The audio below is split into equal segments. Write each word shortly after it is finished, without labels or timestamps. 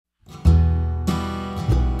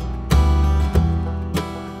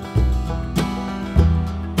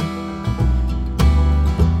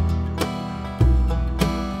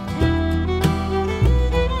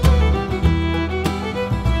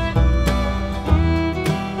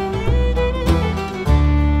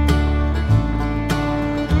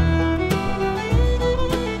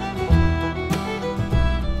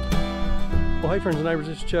friends and neighbors,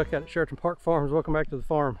 this is Chuck out at Sheraton Park Farms. Welcome back to the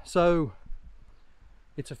farm. So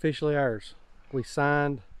it's officially ours. We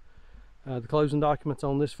signed the closing documents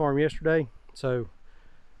on this farm yesterday, so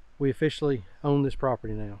we officially own this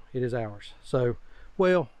property now. It is ours. So,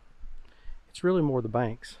 well, it's really more the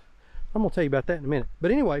bank's. I'm gonna tell you about that in a minute.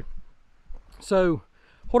 But anyway, so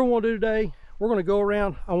what I want to do today, we're going to go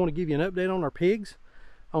around. I want to give you an update on our pigs,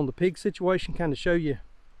 on the pig situation, kind of show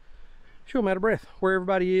them out of breath, where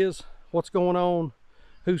everybody is, what's going on,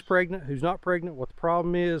 who's pregnant, who's not pregnant, what the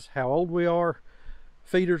problem is, how old we are,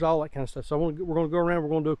 feeders, all that kind of stuff. So we're going to go around, we're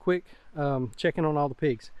going to do a quick check-in on all the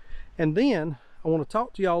pigs. And then I want to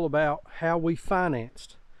talk to y'all about how we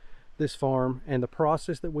financed this farm and the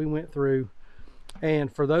process that we went through.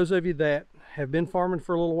 And for those of you that have been farming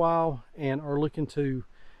for a little while and are looking to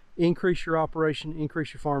increase your operation,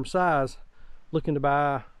 increase your farm size, looking to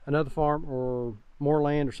buy another farm or more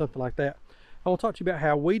land or something like that, I want to talk to you about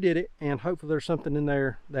how we did it, and hopefully there's something in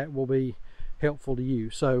there that will be helpful to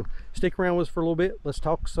you. So stick around with us for a little bit. Let's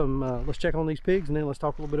talk some let's check on these pigs, and then let's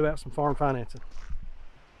talk a little bit about some farm financing.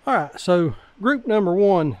 All right, so group number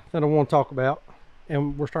one that I want to talk about,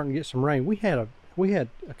 and we're starting to get some rain. We had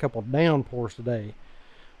a couple of downpours today.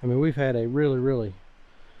 I mean, we've had a really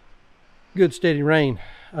good steady rain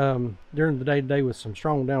during the day today with some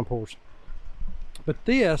strong downpours. But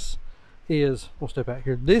this is, we'll step out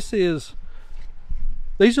here.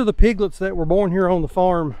 These are the piglets that were born here on the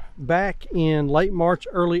farm back in late March,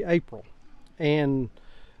 early April. And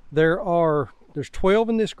there's 12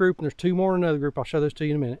 in this group, and there's 2 more in another group. I'll show those to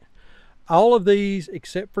you in a minute. All of these,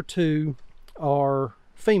 except for 2, are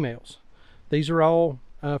females. These are all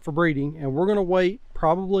for breeding, and we're going to wait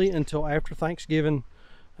probably until after Thanksgiving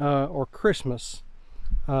or Christmas,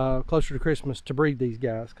 closer to Christmas, to breed these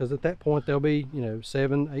guys, because at that point they'll be,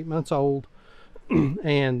 7-8 months old,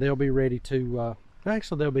 and they'll be ready to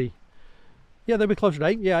actually they'll be closer to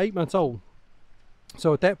 8 months old.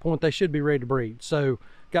 So at that point they should be ready to breed. So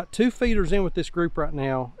got 2 feeders in with this group right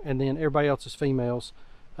now, and then everybody else is females.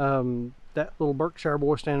 That little Berkshire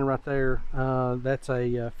boy standing right there, that's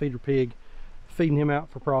a feeder pig, feeding him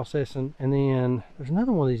out for processing. And then there's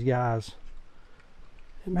another one of these guys,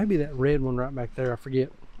 it may be that red one right back there, I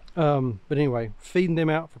forget. But anyway, feeding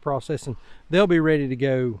them out for processing. They'll be ready to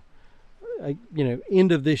go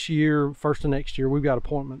end of this year, first of next year. We've got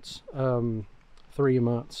appointments 3 a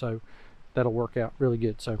month, so that'll work out really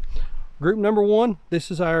good. So group number 1, this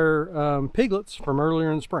is our piglets from earlier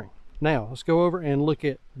in the spring. Now let's go over and look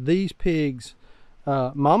at these pigs,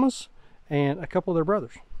 mamas and a couple of their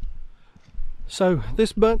brothers. So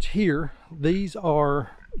this bunch here, these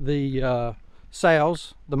are the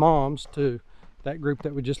sows, the moms to that group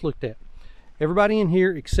that we just looked at. Everybody in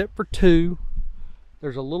here except for 2.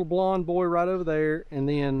 There's a little blonde boy right over there, and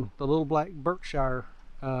then the little black Berkshire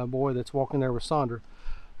boy that's walking there with Sandra.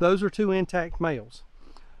 Those are 2 intact males.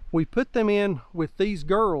 We put them in with these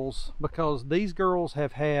girls because these girls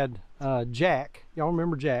have had Jack. Y'all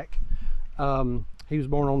remember Jack? He was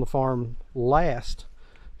born on the farm last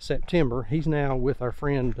September. He's now with our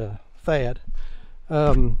friend Thad.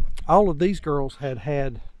 All of these girls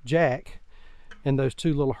had Jack, and those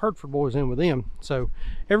 2 little Hereford boys in with them. So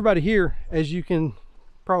everybody here, as you can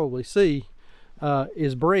probably see,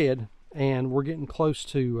 is bred, and we're getting close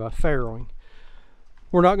to farrowing.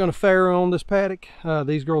 We're not going to farrow on this paddock.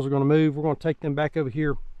 These girls are going to move. We're going to take them back over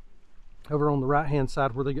here, over on the right hand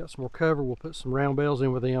side where they got some more cover. We'll put some round bales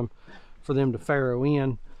in with them for them to farrow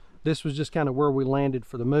in. This was just kind of where we landed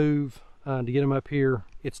for the move to get them up here.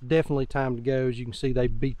 It's definitely time to go. As you can see, they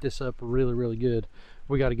beat this up really good.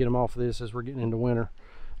 We got to get them off of this as we're getting into winter,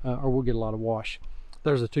 or we'll get a lot of wash.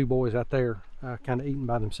 There's the 2 boys out there kind of eating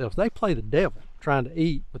by themselves. They play the devil trying to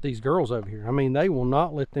eat with these girls over here. I mean, they will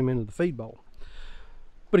not let them into the feed bowl.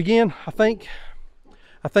 But again, I think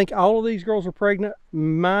all of these girls are pregnant,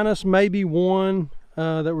 minus maybe 1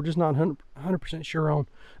 that we're just not 100% sure on.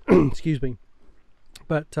 Excuse me.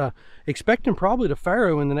 But expecting probably to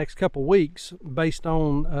farrow in the next couple weeks based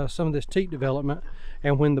on some of this teat development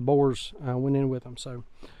and when the boars went in with them. So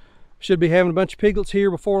should be having a bunch of piglets here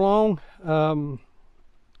before long.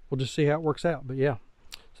 We'll just see how it works out. But yeah,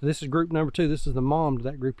 so this is group number 2. This is the mom to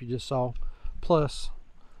that group you just saw, plus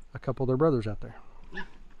a couple of their brothers out there.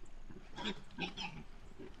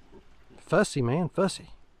 Fussy, man, fussy.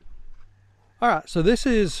 All right, so this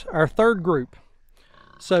is our 3rd group.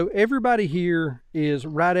 So everybody here is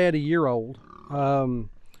right at a year old.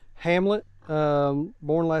 Hamlet, born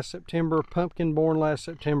last September. Pumpkin, born last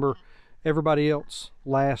September. Everybody else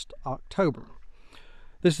last October.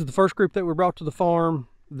 This is the first group that we brought to the farm.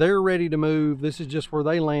 They're ready to move. This is just where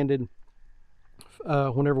they landed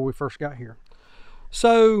whenever we first got here.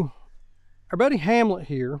 So our buddy Hamlet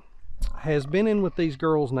here has been in with these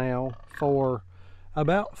girls now for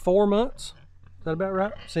about 4 months. Is that about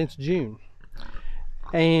right? Since June.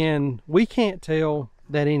 And we can't tell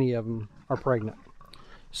that any of them are pregnant.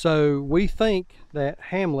 So we think that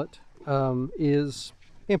Hamlet is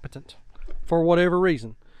impotent for whatever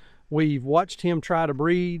reason. We've watched him try to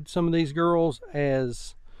breed some of these girls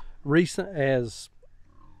as recent as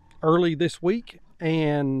early this week,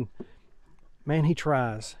 and man, he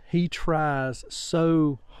tries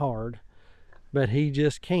so hard, but he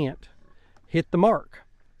just can't hit the mark.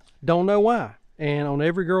 Don't know why. And on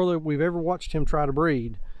every girl that we've ever watched him try to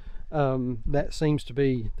breed, that seems to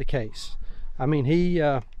be the case. I mean, he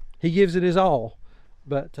gives it his all,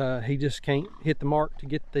 but he just can't hit the mark to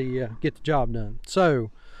get the job done.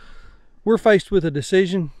 So we're faced with a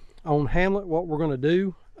decision on Hamlet, what we're going to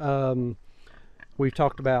do. We've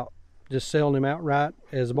talked about just selling him outright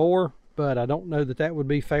as a boar, but I don't know that that would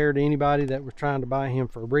be fair to anybody that was trying to buy him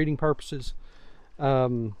for breeding purposes.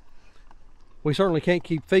 We certainly can't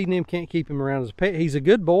keep feeding him, can't keep him around as a pet. He's a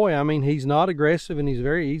good boy. I mean, he's not aggressive and he's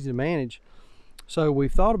very easy to manage. So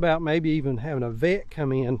we've thought about maybe even having a vet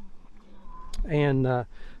come in and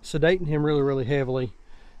sedating him really heavily,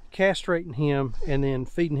 castrating him, and then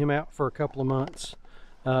feeding him out for a couple of months,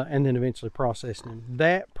 and then eventually processing him.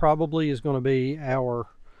 That probably is going to be our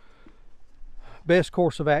best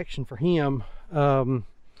course of action for him,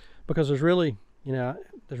 because there's really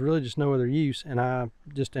just no other use, and I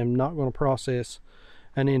just am not going to process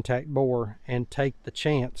an intact boar and take the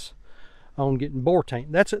chance on getting boar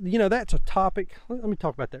taint. That's a topic. Let me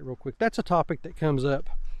talk about that real quick. That's a topic that comes up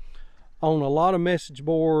on a lot of message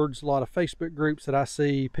boards, a lot of Facebook groups that I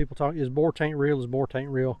see people talk, is boar taint real, is boar taint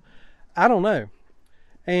real? I don't know.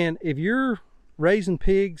 And if you're raising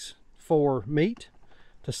pigs for meat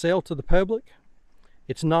to sell to the public,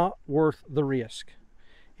 it's not worth the risk.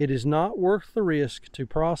 It is not worth the risk to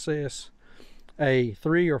process a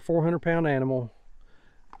 300 or 400 pound animal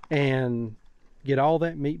and get all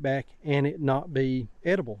that meat back and it not be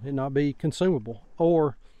edible, it not be consumable.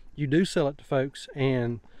 Or you do sell it to folks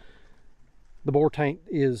and the boar taint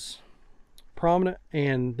is prominent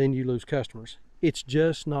and then you lose customers. It's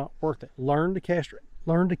just not worth it. Learn to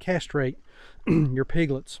castrate your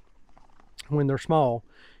piglets when they're small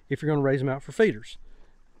if you're going to raise them out for feeders.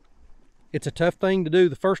 It's a tough thing to do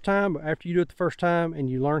the first time, but after you do it the first time and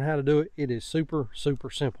you learn how to do it, it is super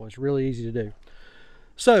simple. It's really easy to do.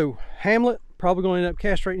 So Hamlet, probably going to end up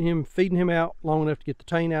castrating him, feeding him out long enough to get the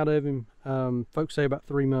taint out of him. Folks say about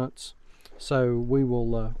 3 months. So we're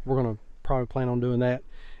going to probably plan on doing that.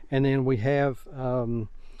 And then we have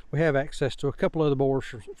access to a couple other boars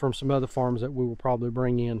from some other farms that we will probably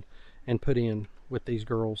bring in and put in with these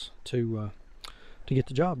girls to get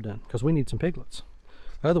the job done, because we need some piglets.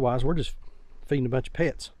 Otherwise, we're just feeding a bunch of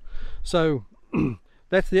pets. So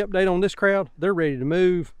that's the update on this crowd. They're ready to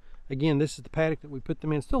move. Again, this is the paddock that we put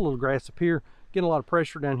them in. Still a little grass up here. Getting a lot of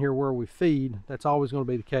pressure down here where we feed. That's always going to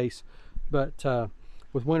be the case. But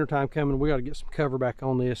with wintertime coming, we got to get some cover back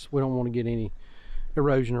on this. We don't want to get any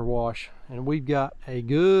erosion or wash. And we've got a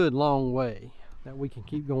good long way that we can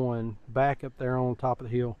keep going back up there on top of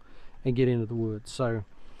the hill and get into the woods. So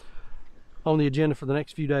on the agenda for the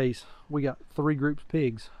next few days, we got 3 groups of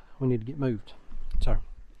pigs we need to get moved. So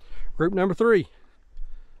group number 3,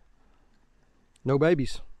 no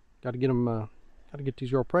babies. Got to get them, got to get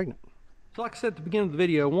these girls pregnant. So like I said at the beginning of the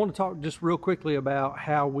video, I want to talk just real quickly about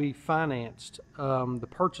how we financed the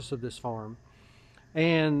purchase of this farm.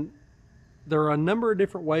 And there are a number of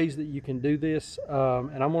different ways that you can do this,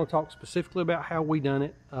 and I'm going to talk specifically about how we done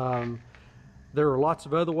it. There are lots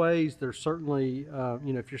of other ways. There's certainly,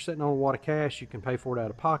 if you're sitting on a wad of cash, you can pay for it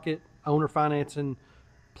out of pocket. Owner financing,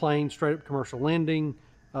 plain straight up commercial lending,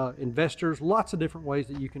 investors, lots of different ways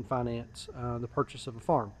that you can finance the purchase of a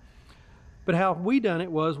farm. But how we done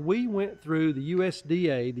it was we went through the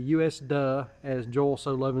USDA, the USDA, as Joel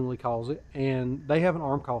so lovingly calls it, and they have an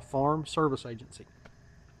arm called Farm Service Agency.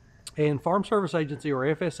 And Farm Service Agency, or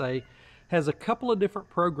FSA, has a couple of different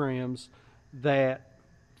programs that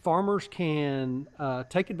farmers can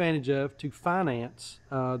take advantage of to finance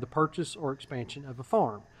the purchase or expansion of a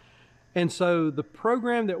farm. And so the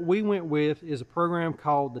program that we went with is a program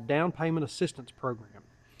called the Down Payment Assistance Program.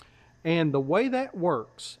 And the way that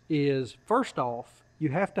works is, first off, you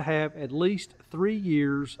have to have at least 3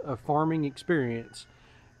 years of farming experience.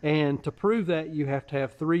 And to prove that, you have to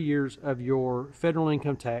have 3 years of your federal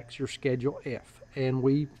income tax, your Schedule F. And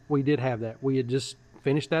we did have that. We had just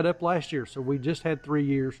finished that up last year, so we just had 3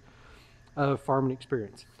 years of farming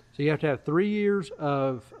experience. So you have to have 3 years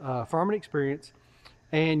of farming experience,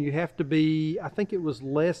 and you have to be, I think it was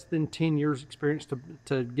less than 10 years experience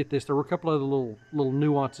to get this. There were a couple other little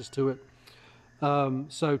nuances to it.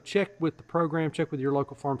 So check with the program, check with your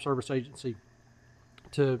local farm service agency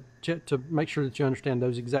to make sure that you understand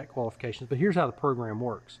those exact qualifications. But here's how the program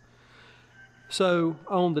works. So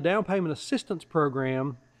on the down payment assistance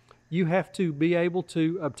program, you have to be able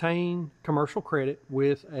to obtain commercial credit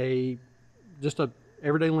with just a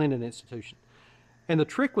everyday lending institution. And the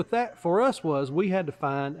trick with that for us was we had to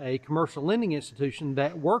find a commercial lending institution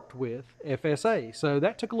that worked with FSA. So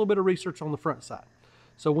that took a little bit of research on the front side.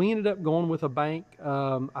 So we ended up going with a bank.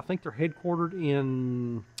 I think they're headquartered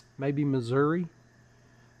in maybe Missouri,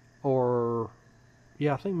 or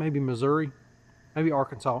yeah, I think maybe Missouri, maybe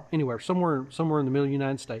Arkansas, anywhere, somewhere in the middle of the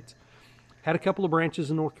United States. Had a couple of branches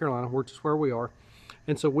in North Carolina, which is where we are.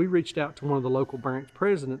 And so we reached out to one of the local branch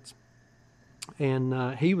presidents,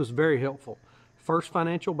 and he was very helpful. First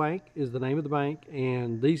Financial Bank is the name of the bank,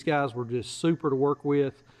 and these guys were just super to work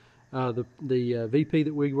with. The VP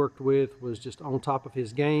that we worked with was just on top of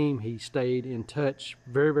his game. He stayed in touch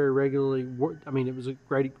very, very regularly. I mean, it was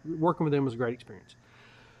working with them was a great experience.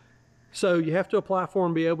 So you have to apply for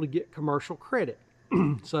and be able to get commercial credit.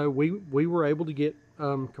 So we were able to get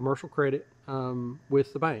commercial credit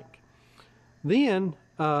with the bank. Then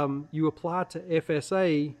you apply to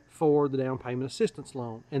FSA for the down payment assistance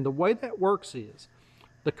loan. And the way that works is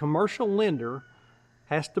the commercial lender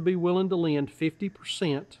has to be willing to lend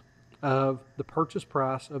 50% of the purchase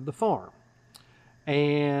price of the farm.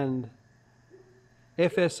 And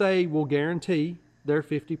FSA will guarantee their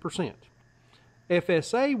 50%.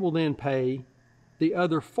 FSA will then pay the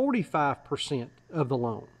other 45% of the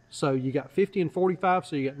loan. So you got 50 and 45,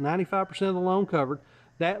 so you got 95% of the loan covered.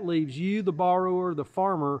 That leaves you, the borrower, the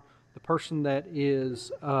farmer, the person that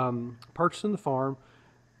is purchasing the farm,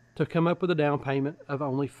 to come up with a down payment of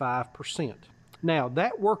only 5%. Now,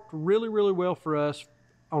 that worked really, really well for us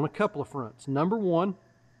on a couple of fronts. Number one,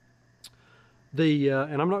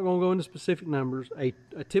 and I'm not going to go into specific numbers, a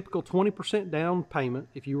typical 20% down payment,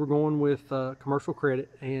 if you were going with commercial credit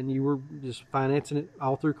and you were just financing it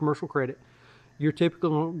all through commercial credit, you're typically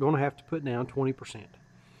going to have to put down 20%.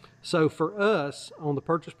 So for us, on the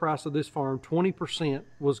purchase price of this farm, 20%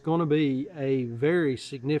 was going to be a very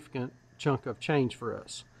significant chunk of change for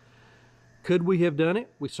us. Could we have done it?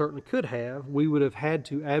 We certainly could have. We would have had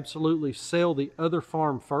to absolutely sell the other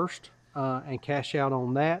farm first and cash out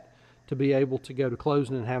on that to be able to go to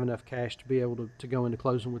closing and have enough cash to be able to go into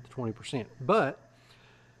closing with the 20%. But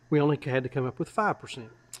we only had to come up with 5%.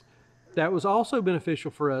 That was also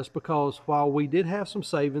beneficial for us because while we did have some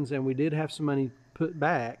savings and we did have some money put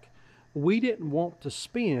back, we didn't want to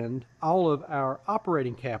spend all of our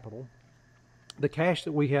operating capital, the cash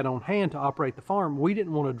that we had on hand to operate the farm. We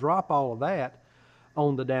didn't want to drop all of that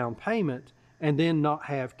on the down payment and then not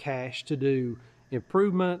have cash to do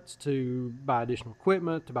improvements, to buy additional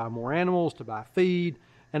equipment, to buy more animals, to buy feed,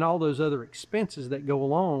 and all those other expenses that go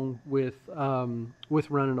along with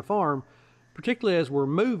running a farm. Particularly as we're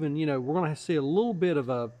moving, you know, we're going to see a little bit of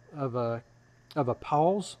a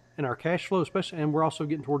pause in our cash flow, especially, and we're also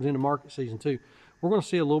getting towards the end of market season too. We're going to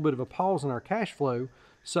see a little bit of a pause in our cash flow,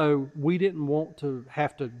 so we didn't want to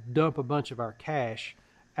have to dump a bunch of our cash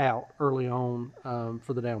out early on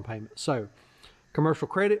for the down payment. So commercial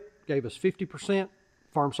credit gave us 50%,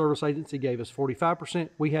 farm service agency gave us 45%.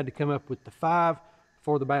 We had to come up with the 5%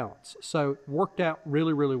 for the balance. So it worked out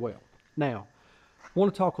really, really well. Now, I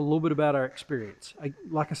want to talk a little bit about our experience.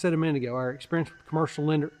 Like I said a minute ago, our experience with the commercial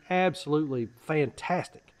lender, absolutely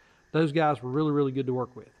fantastic. Those guys were really, really good to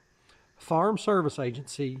work with. Farm service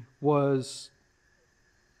agency was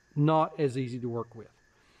not as easy to work with.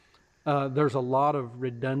 There's a lot of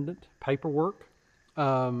redundant paperwork.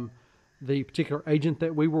 The particular agent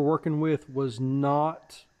that we were working with was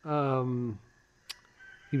not, he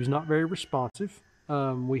was not very responsive.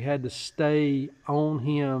 We had to stay on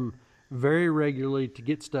him very regularly to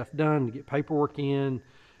get stuff done, to get paperwork in,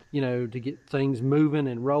 you know, to get things moving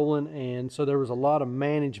and rolling. And so there was a lot of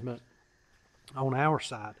management on our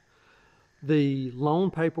side. The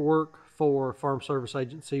loan paperwork for Farm Service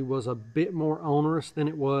Agency was a bit more onerous than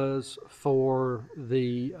it was for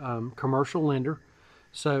the commercial lender.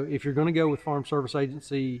 So if you're going to go with Farm Service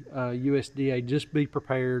Agency, USDA, just be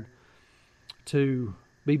prepared to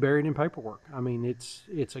be buried in paperwork. I mean,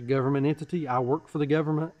 it's a government entity. I work for the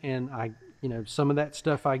government, and some of that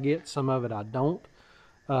stuff I get, some of it I don't.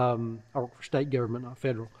 I work for state government, not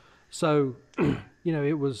federal. So,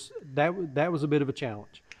 it was that was a bit of a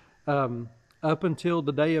challenge. Up until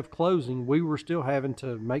the day of closing, we were still having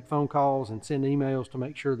to make phone calls and send emails to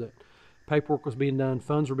make sure that paperwork was being done,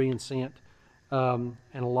 funds were being sent. and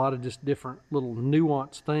a lot of just different little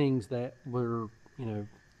nuanced things that were, you know,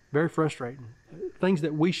 very frustrating. Things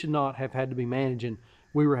that we should not have had to be managing,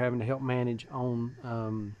 we were having to help manage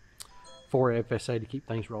on for FSA to keep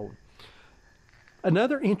things rolling.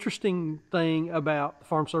 Another interesting thing about the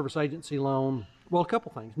Farm Service Agency loan, well, a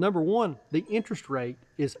couple things. Number one, the interest rate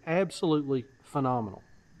is absolutely phenomenal.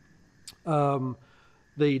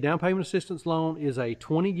 The down payment assistance loan is a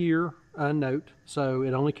 20-year note, so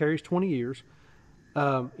it only carries 20 years.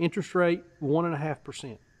 Interest rate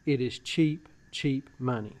 1.5%. It is cheap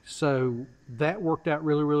money. So that worked out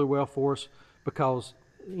really, really well for us, because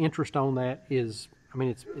interest on that is, I mean,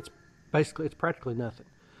 it's basically, it's practically nothing.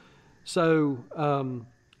 So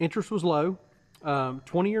interest was low,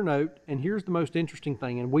 20-year note, and here's the most interesting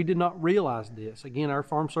thing, and we did not realize this. Again, our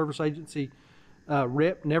Farm Service Agency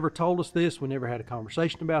rep never told us this. We never had a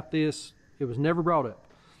conversation about this. It was never brought up.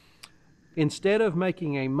 Instead of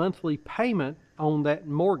making a monthly payment on that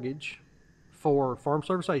mortgage for Farm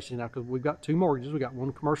Service Agency, now because we've got two mortgages, we got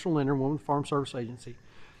one commercial lender and one with Farm Service Agency.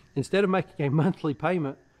 Instead of making a monthly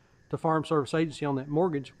payment to Farm Service Agency on that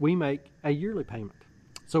mortgage, we make a yearly payment.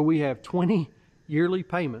 So we have 20 yearly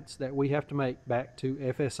payments that we have to make back to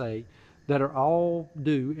FSA that are all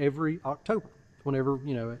due every October, whenever,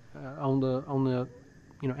 you know, on the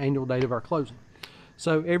you know, annual date of our closing.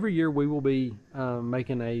 So every year we will be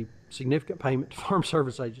making a significant payment to Farm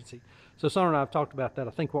Service Agency. So Sandra and I have talked about that.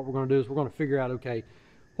 I think what we're going to do is we're going to figure out, okay,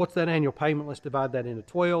 what's that annual payment? Let's divide that into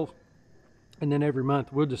 12. And then every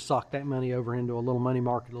month we'll just sock that money over into a little money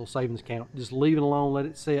market, a little savings account. Just leave it alone, let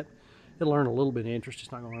it sit. It'll earn a little bit of interest.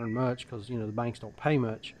 It's not going to earn much because, you know, the banks don't pay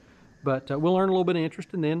much. But we'll earn a little bit of interest,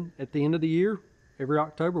 and then at the end of the year, every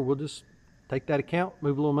October, we'll just take that account,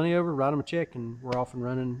 move a little money over, write them a check, and we're off and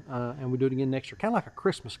running, and we do it again next year. Kind of like a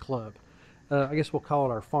Christmas club. I guess we'll call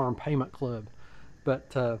it our farm payment club,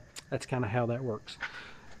 but that's kind of how that works.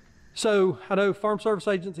 So I know Farm Service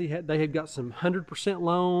Agency, they have got some 100%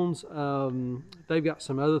 loans. They've got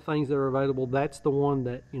some other things that are available. That's the one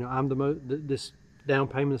that, you know, this down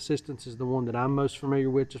payment assistance is the one that I'm most familiar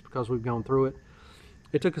with, just because we've gone through it.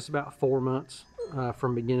 It took us about 4 months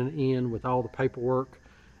from beginning to end, with all the paperwork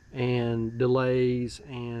and delays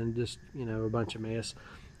and just, you know, a bunch of mess.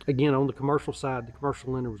 Again, on the commercial side, the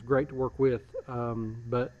commercial lender was great to work with,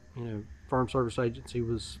 but, you know, Farm Service Agency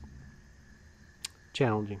was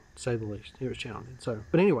challenging, to say the least. It was challenging. So,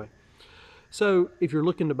 but anyway, so if you're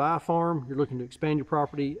looking to buy a farm, you're looking to expand your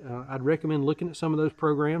property, I'd recommend looking at some of those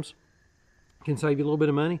programs. Can save you a little bit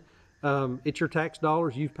of money. It's your tax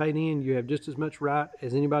dollars you've paid in. You have just as much right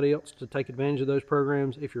as anybody else to take advantage of those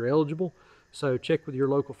programs if you're eligible. So check with your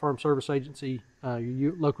local Farm Service Agency,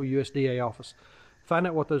 your local USDA office. Find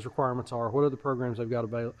out what those requirements are, what other programs they've got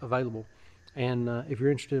available. And if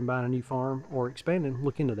you're interested in buying a new farm or expanding,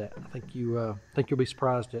 look into that. I think you'll be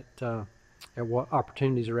surprised at what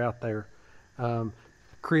opportunities are out there.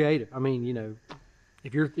 Creative. I mean, you know,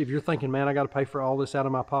 if you're thinking, man, I got to pay for all this out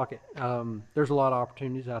of my pocket, there's a lot of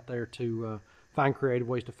opportunities out there to find creative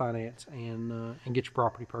ways to finance and get your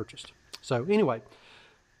property purchased. So anyway,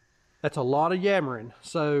 that's a lot of yammering.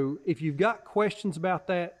 So if you've got questions about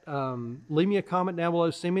that, leave me a comment down below,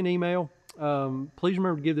 send me an email. Please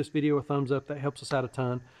remember to give this video a thumbs up. That helps us out a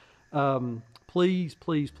ton. Please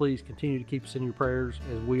continue to keep us in your prayers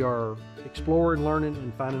as we are exploring, learning,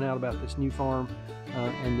 and finding out about this new farm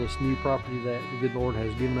and this new property that the good Lord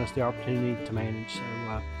has given us the opportunity to manage.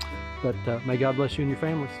 So, but may God bless you and your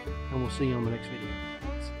families, and we'll see you on the next video.